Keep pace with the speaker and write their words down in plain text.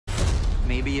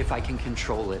Maybe if I can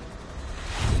control it.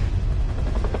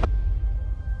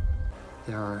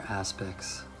 There are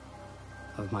aspects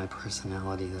of my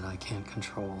personality that I can't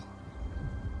control.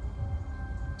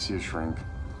 See a shrink?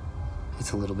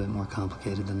 It's a little bit more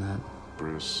complicated than that.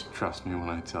 Bruce, trust me when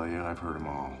I tell you, I've heard them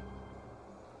all.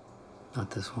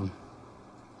 Not this one.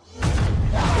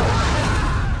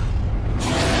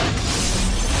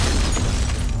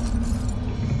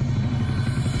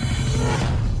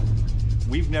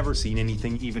 We've never seen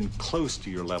anything even close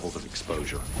to your levels of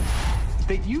exposure.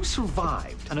 That you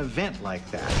survived an event like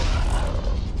that,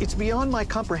 it's beyond my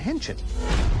comprehension.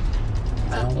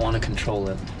 I don't want to control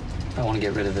it. I want to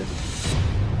get rid of it.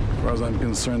 As far as I'm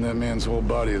concerned, that man's whole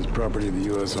body is property of the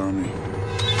U.S. Army.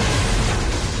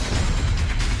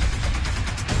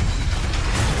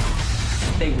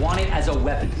 They want it as a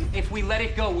weapon. If we let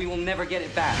it go, we will never get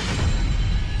it back.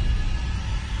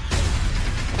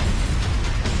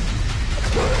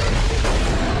 What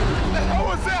the hell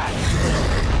was that?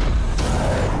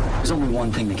 There's only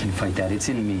one thing that can fight that. It's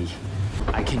in me.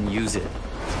 I can use it.